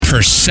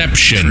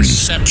Perception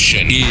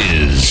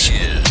is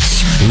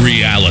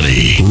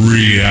reality.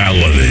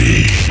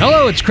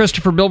 Hello, it's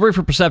Christopher Bilbrey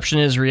for Perception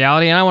is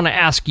Reality, and I want to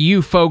ask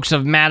you folks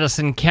of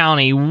Madison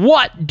County,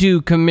 what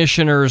do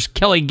Commissioners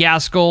Kelly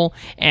Gaskill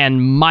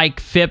and Mike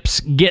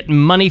Phipps get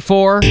money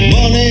for?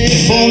 Money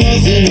for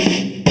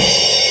nothing.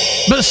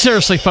 But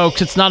seriously,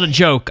 folks, it's not a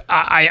joke.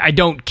 I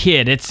don't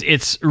kid.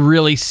 It's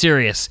really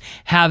serious.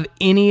 Have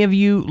any of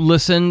you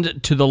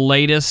listened to the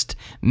latest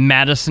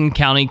Madison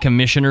County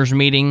Commissioners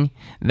meeting?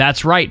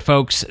 That's right,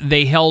 folks.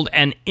 They held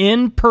an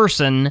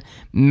in-person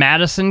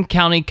Madison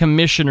County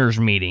Commissioners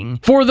meeting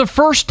for the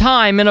first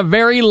time in a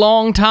very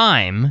long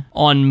time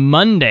on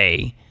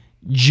Monday,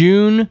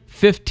 June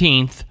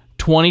 15th,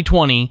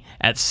 2020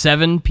 at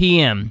 7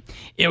 p.m.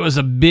 It was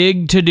a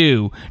big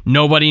to-do.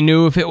 Nobody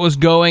knew if it was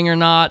going or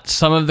not.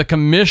 Some of the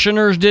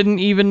commissioners didn't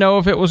even know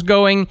if it was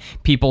going.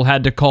 People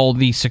had to call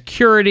the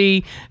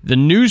security. The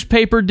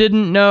newspaper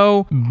didn't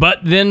know. But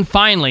then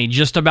finally,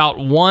 just about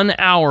 1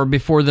 hour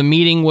before the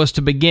meeting was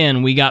to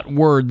begin, we got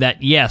word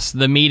that yes,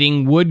 the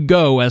meeting would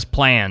go as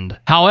planned.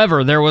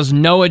 However, there was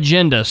no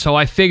agenda, so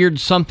I figured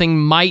something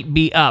might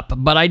be up,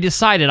 but I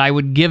decided I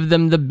would give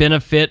them the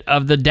benefit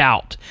of the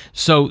doubt.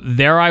 So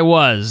there I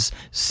was,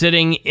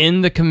 sitting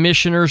in the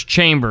commissioner's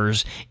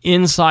chambers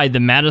inside the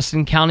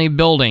Madison County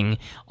building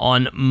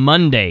on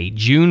Monday,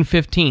 June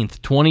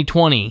 15th,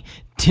 2020.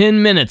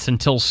 10 minutes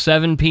until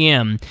 7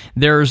 p.m.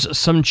 There's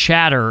some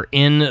chatter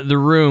in the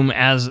room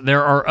as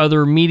there are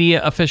other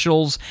media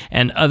officials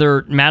and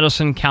other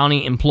Madison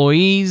County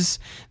employees.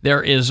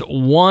 There is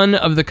one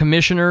of the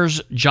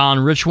commissioners, John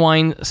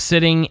Richwine,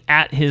 sitting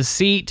at his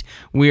seat.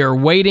 We are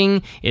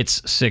waiting.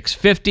 It's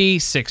 6:50,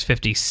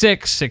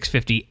 6:56,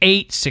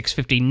 6:58,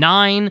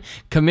 6:59.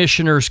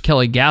 Commissioners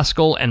Kelly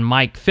Gaskill and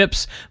Mike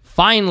Phipps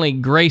finally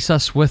grace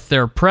us with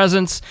their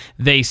presence.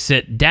 They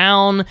sit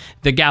down,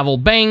 the gavel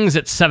bangs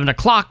at 7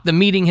 o'clock, the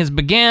meeting has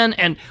begun,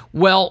 and,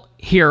 well,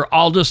 here,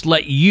 I'll just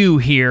let you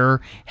hear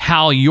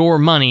how your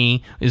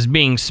money is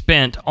being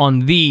spent on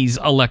these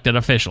elected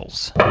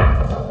officials. Move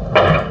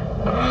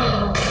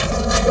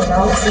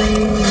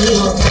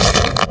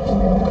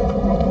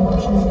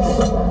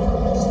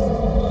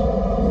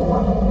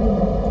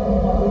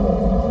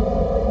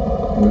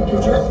to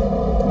adjourn.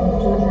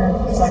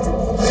 Second.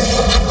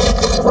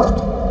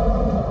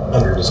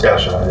 Under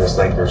discussion, I just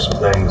think there's some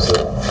things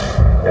that,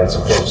 and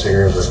some folks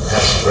here that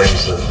have some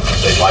things that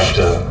they'd like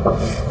the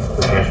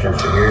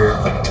commissioners to hear,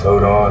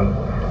 vote on.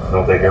 I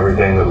don't think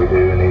everything that we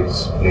do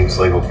needs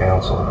legal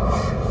counsel.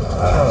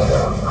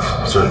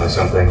 Certainly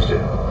some things do.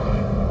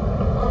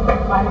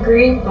 I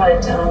agree,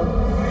 but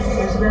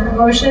there's been a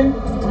motion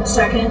and a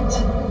second.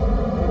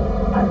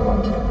 I'm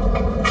going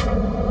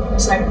to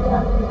second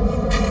that.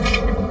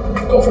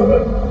 Call for the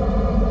vote.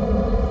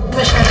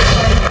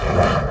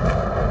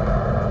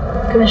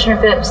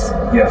 Commissioner Phipps.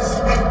 Yes.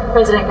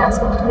 President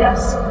Gaskill.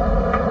 Yes.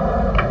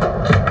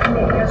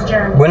 Meeting is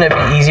adjourned. Wouldn't it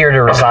be easier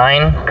to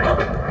resign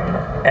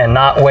and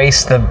not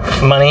waste the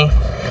money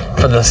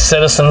for the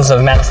citizens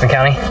of Madison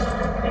County?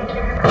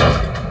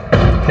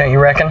 Don't you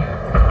reckon?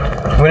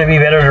 Wouldn't it be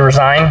better to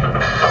resign?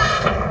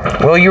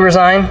 Will you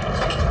resign?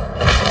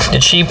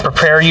 Did she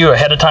prepare you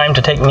ahead of time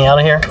to take me out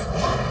of here?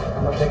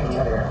 I'm not taking you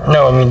out of here.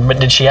 No, I mean, but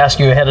did she ask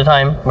you ahead of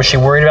time? Was she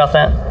worried about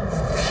that?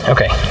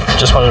 Okay,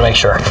 just wanted to make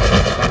sure.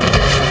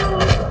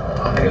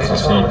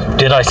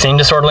 Did I seem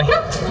disorderly?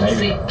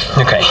 Maybe.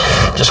 Okay,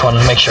 just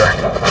wanted to make sure.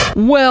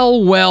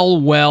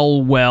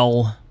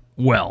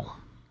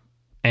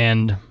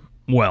 And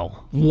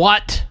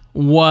what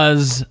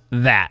was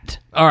that?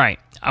 All right,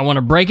 I want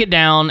to break it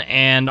down,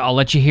 and I'll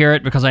let you hear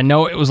it because I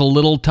know it was a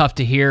little tough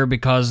to hear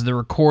because the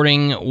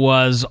recording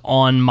was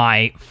on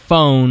my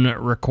phone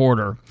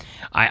recorder.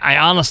 I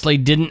honestly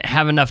didn't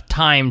have enough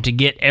time to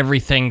get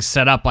everything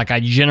set up like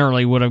I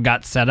generally would have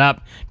got set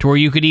up to where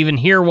you could even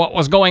hear what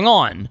was going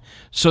on.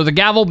 So the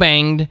gavel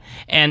banged,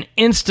 and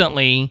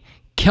instantly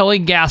Kelly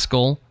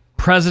Gaskill,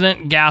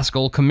 President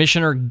Gaskill,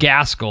 Commissioner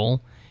Gaskill,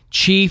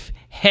 Chief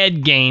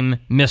Head Game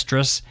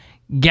Mistress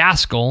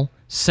Gaskill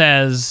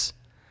says,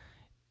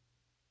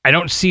 I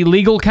don't see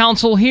legal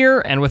counsel here,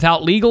 and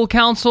without legal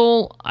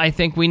counsel, I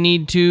think we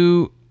need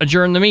to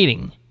adjourn the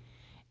meeting.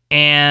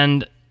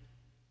 And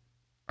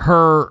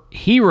her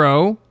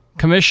hero,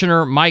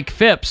 Commissioner Mike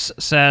Phipps,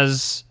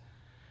 says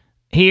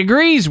he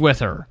agrees with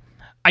her.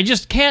 I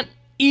just can't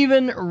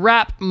even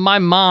wrap my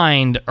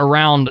mind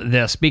around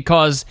this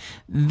because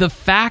the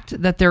fact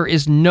that there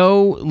is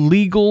no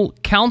legal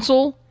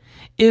counsel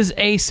is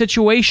a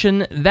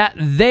situation that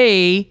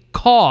they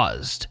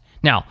caused.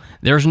 Now,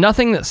 there's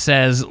nothing that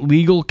says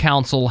legal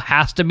counsel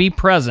has to be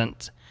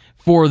present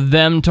for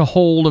them to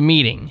hold a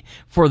meeting,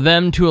 for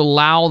them to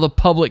allow the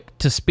public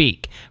to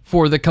speak,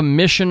 for the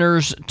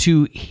commissioners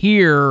to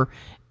hear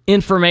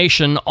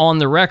information on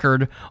the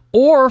record,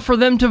 or for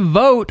them to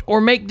vote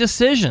or make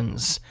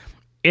decisions.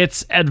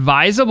 It's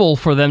advisable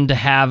for them to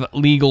have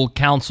legal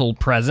counsel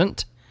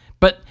present,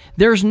 but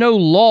there's no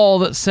law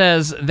that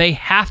says they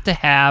have to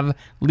have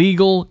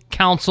legal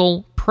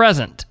counsel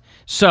present.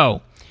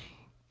 So,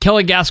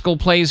 Kelly Gaskill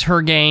plays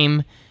her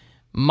game.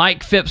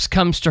 Mike Phipps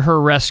comes to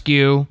her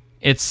rescue.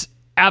 It's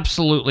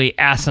absolutely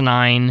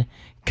asinine.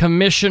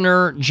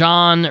 Commissioner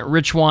John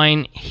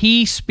Richwine,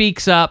 he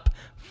speaks up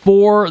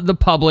for the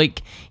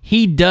public.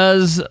 He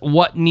does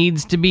what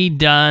needs to be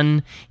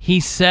done.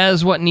 He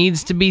says what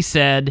needs to be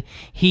said.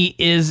 He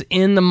is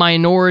in the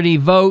minority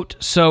vote,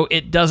 so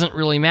it doesn't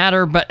really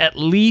matter, but at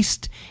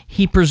least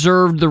he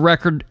preserved the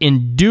record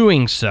in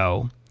doing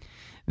so.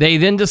 They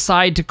then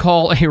decide to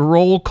call a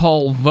roll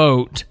call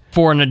vote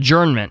for an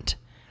adjournment,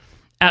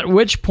 at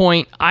which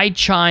point I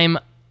chime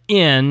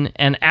in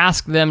and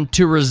ask them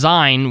to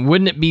resign.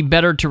 Wouldn't it be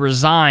better to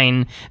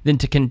resign than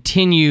to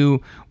continue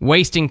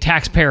wasting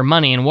taxpayer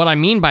money? And what I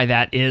mean by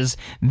that is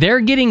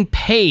they're getting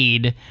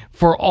paid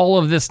for all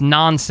of this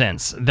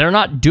nonsense. They're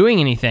not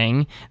doing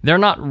anything. They're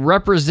not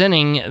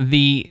representing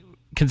the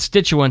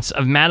constituents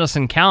of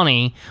Madison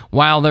County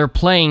while they're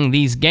playing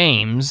these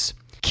games.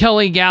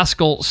 Kelly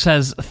Gaskill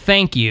says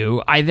thank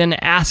you. I then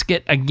ask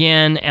it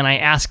again and I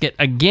ask it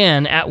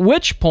again, at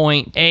which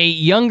point a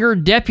younger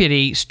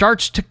deputy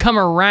starts to come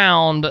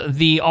around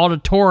the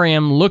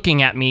auditorium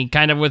looking at me,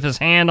 kind of with his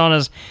hand on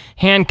his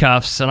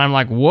handcuffs, and I'm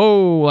like,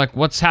 whoa, like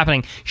what's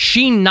happening?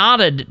 She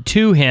nodded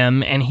to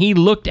him and he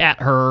looked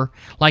at her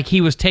like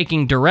he was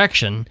taking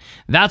direction.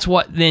 That's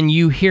what then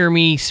you hear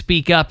me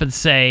speak up and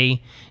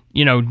say,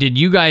 you know, did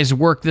you guys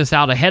work this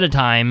out ahead of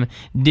time?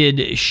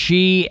 Did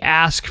she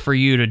ask for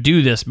you to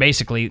do this,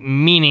 basically?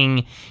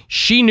 Meaning,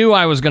 she knew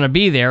I was going to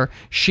be there.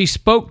 She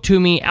spoke to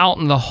me out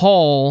in the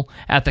hall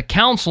at the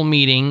council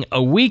meeting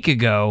a week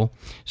ago,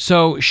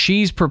 so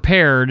she's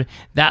prepared.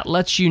 That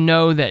lets you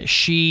know that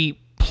she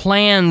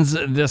plans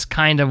this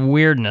kind of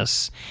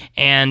weirdness.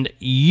 And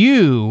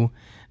you,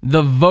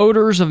 the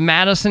voters of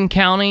Madison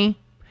County,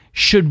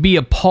 should be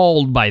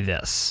appalled by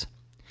this.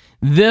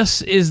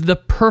 This is the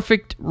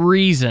perfect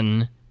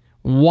reason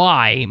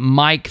why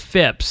Mike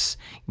Phipps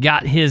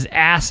got his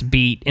ass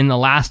beat in the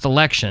last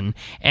election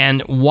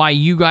and why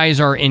you guys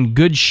are in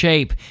good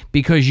shape,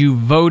 because you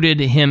voted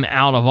him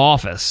out of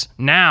office.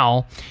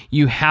 Now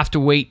you have to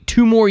wait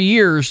 2 more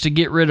years to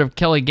get rid of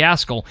Kelly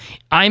Gaskill.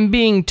 I'm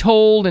being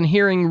told and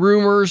hearing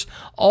rumors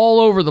all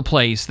over the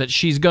place that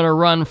she's going to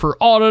run for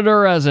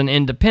auditor as an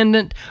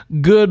independent.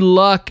 Good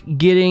luck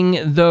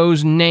getting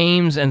those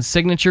names and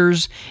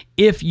signatures.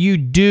 If you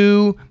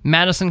do,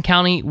 Madison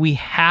County, we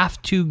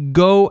have to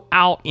go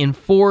out in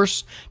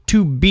force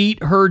to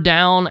beat her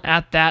down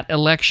at that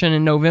election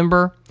in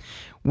November.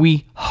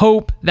 We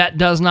hope that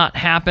does not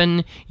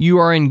happen. You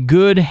are in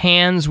good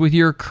hands with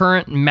your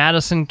current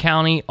Madison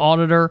County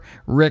auditor,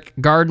 Rick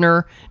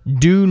Gardner.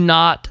 Do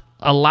not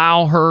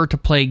allow her to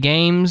play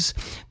games.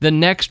 The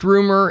next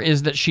rumor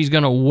is that she's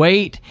going to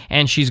wait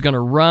and she's going to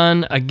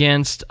run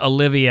against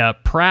Olivia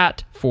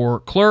Pratt for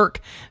clerk.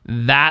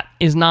 That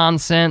is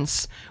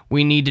nonsense.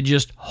 We need to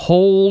just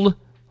hold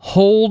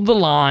the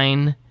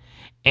line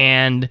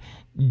and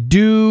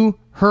do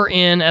her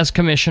in as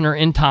commissioner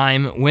in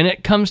time. When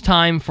it comes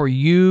time for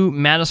you,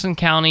 Madison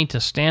County, to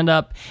stand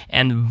up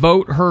and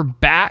vote her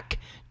back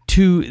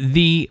to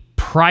the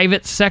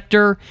private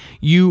sector,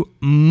 you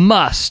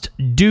must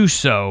do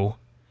so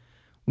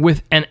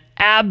with an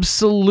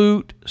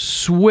absolute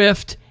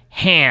swift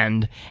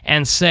hand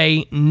and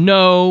say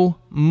no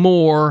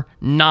more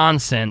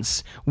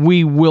nonsense.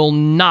 We will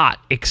not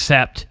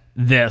accept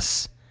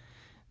this.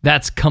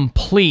 That's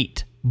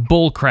complete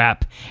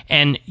bullcrap.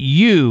 And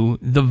you,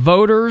 the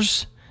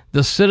voters,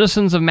 the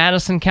citizens of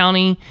Madison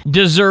County,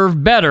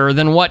 deserve better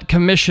than what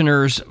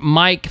Commissioners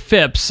Mike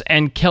Phipps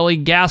and Kelly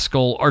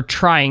Gaskill are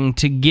trying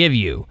to give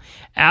you.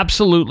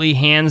 Absolutely,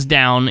 hands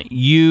down,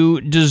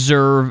 you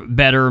deserve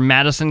better.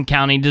 Madison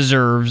County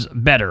deserves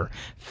better.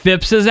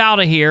 Phipps is out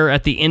of here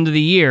at the end of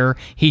the year.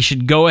 He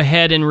should go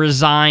ahead and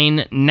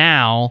resign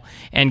now,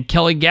 and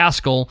Kelly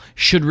Gaskill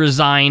should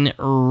resign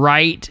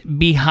right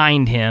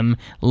behind him,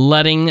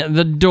 letting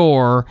the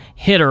door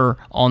hit her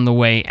on the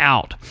way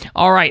out.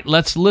 All right,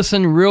 let's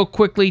listen real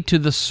quickly to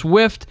the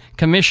swift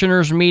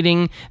commissioners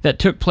meeting that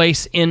took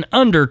place in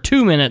under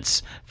 2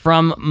 minutes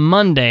from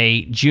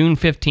Monday, June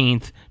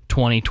 15th,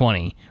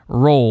 2020.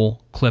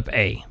 Roll clip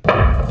A.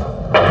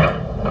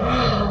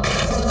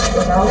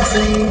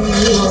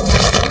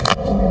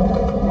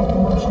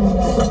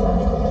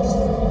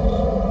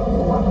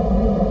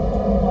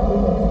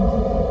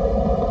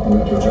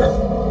 Move to adjourn.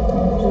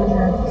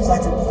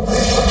 Second.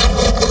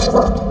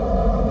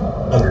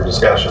 Under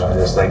discussion, I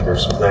just think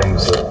there's some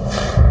things that,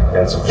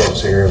 and some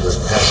folks here that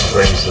have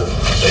some things that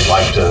they'd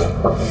like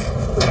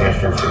the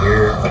commissioners to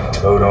hear,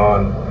 vote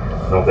on.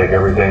 I don't think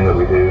everything that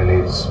we do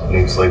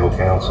needs legal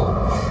counsel.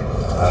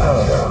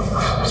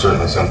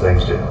 Certainly some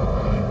things do.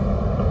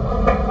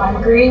 I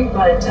agree,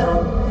 but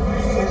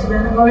there's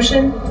been a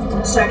motion and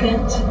a second.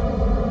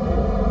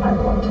 I'm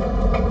going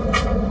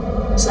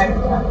to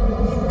second that.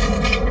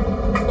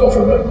 Call for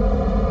the vote.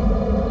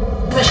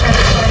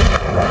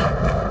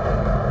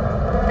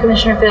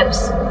 Commissioner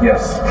Phipps,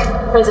 Yes.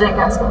 President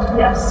Gaskill.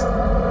 Yes.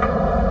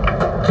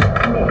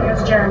 Meeting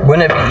is adjourned.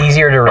 Wouldn't it be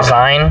easier to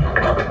resign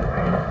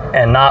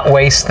and not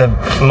waste the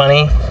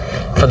money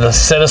for the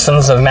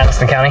citizens of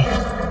Madison County?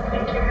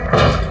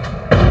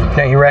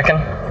 Don't you reckon?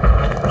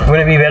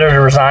 Wouldn't it be better to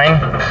resign?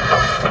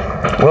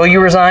 Will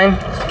you resign?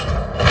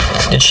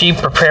 Did she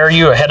prepare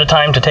you ahead of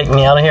time to take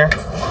me out of here?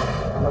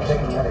 I'm not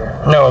taking you out of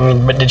here. No, I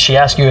mean, but did she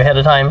ask you ahead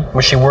of time?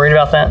 Was she worried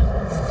about that?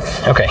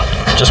 Okay,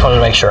 just wanted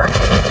to make sure.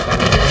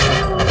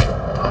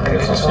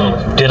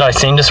 Did I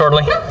seem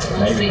disorderly?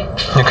 Maybe.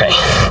 Okay,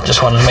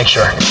 just wanted to make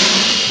sure.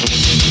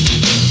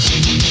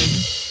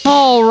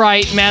 All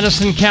right,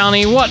 Madison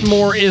County, what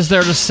more is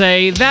there to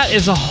say? That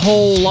is a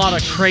whole lot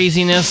of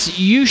craziness.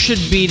 You should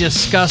be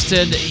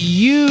disgusted.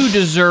 You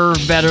deserve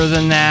better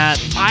than that.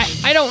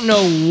 I don't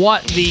know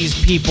what these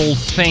people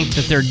think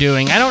that they're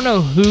doing. I don't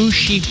know who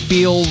she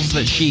feels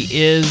that she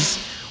is,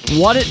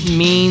 what it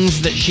means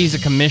that she's a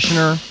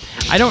commissioner.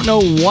 I don't know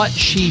what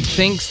she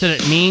thinks that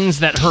it means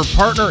that her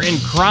partner in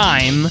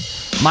crime,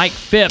 Mike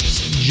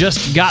Phipps,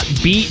 just got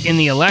beat in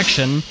the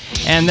election,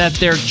 and that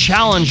their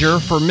challenger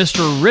for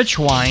Mr.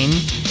 Richwine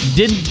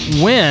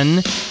didn't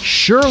win.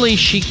 Surely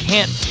she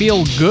can't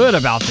feel good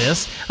about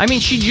this. I mean,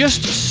 she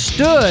just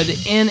stood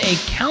in a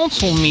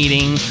council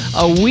meeting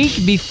a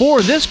week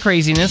before this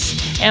craziness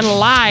and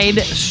lied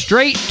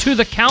straight to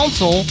the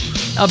council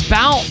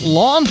about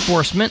law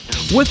enforcement,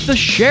 with the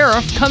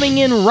sheriff coming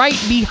in right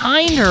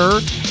behind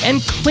her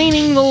and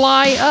cleaning the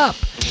lie up.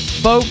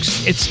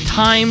 Folks, it's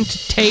time to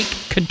take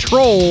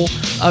control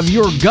of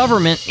your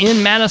government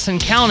in Madison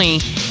County,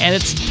 and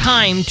it's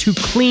time to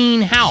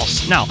clean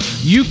house. Now,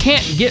 you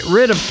can't get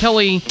rid of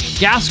Kelly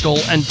Gaskell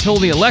until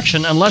the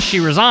election unless she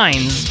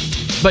resigns,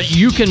 but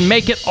you can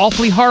make it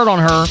awfully hard on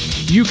her.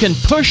 You can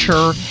push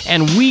her,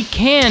 and we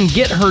can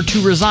get her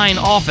to resign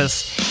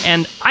office.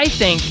 And I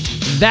think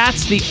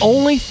that's the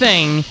only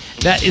thing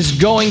that is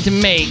going to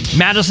make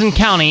Madison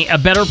County a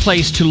better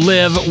place to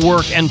live,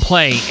 work, and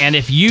play. And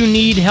if you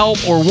need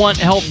help or want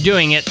help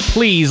doing it,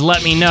 please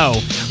let me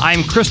know.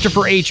 I'm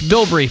Christopher H.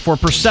 Bilbrey for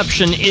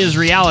Perception is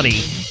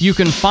Reality. You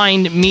can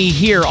find me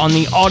here on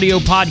the audio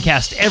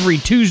podcast every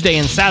Tuesday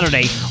and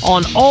Saturday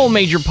on all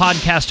major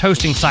podcast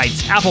hosting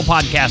sites: Apple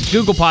Podcast,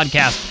 Google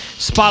Podcast,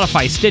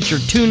 Spotify, Stitcher,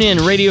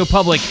 TuneIn, Radio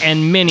Public,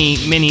 and many,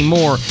 many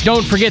more.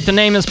 Don't forget, the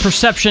name is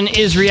Perception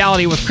is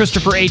Reality with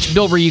Christopher H.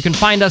 Bilbrey. You can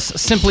find us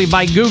simply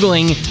by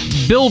Googling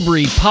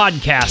Bilbrey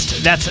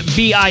Podcast. That's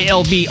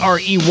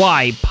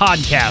Bilbrey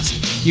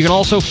Podcast. You can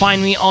also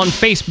find me on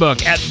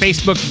Facebook at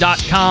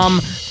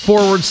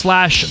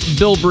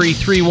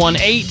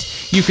facebook.com/Bilbrey318.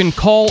 You can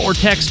call or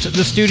text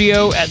the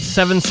studio at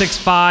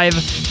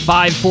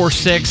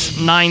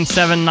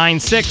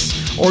 765-546-9796,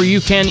 or you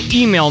can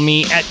email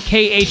me at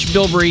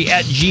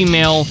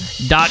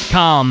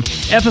khbilbrey@gmail.com.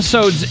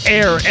 Episodes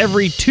air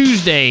every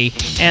Tuesday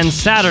and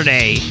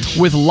Saturday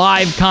with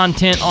live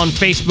content on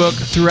Facebook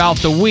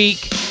throughout the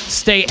week.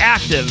 Stay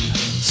active,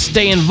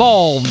 stay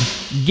involved,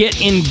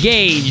 get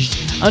engaged.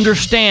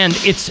 Understand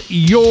it's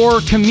your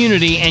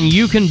community, and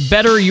you can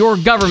better your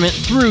government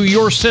through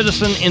your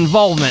citizen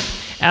involvement.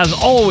 As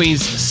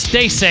always,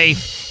 stay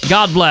safe,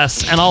 God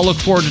bless, and I'll look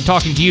forward to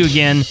talking to you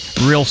again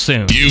real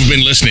soon. You've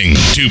been listening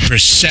to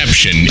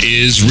Perception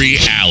is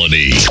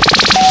Reality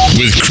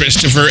with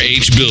Christopher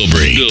H.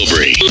 Bilbrey.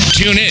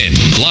 Tune in,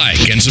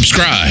 like, and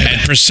subscribe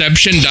at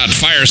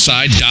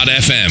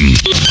perception.fireside.fm.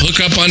 Hook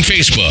up on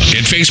Facebook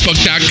at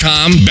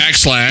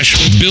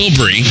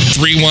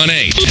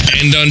facebook.com/Bilbrey318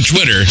 and on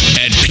Twitter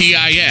at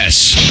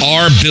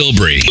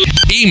PISRBilbrey.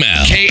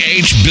 Email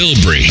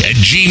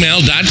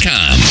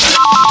khbilbrey@gmail.com.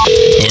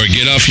 Or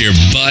get off your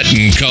butt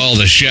and call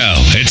the show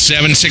at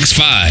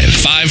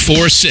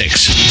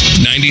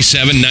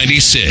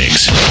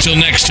 765-546-9796. Till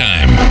next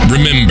time,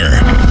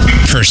 remember,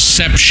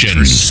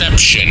 perception is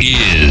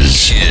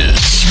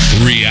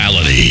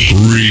reality.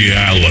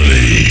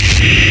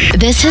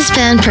 This has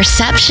been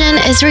Perception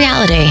is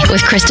Reality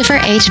with Christopher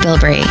H.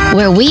 Bilbrey,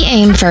 where we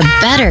aim for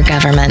better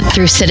government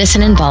through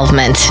citizen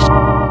involvement.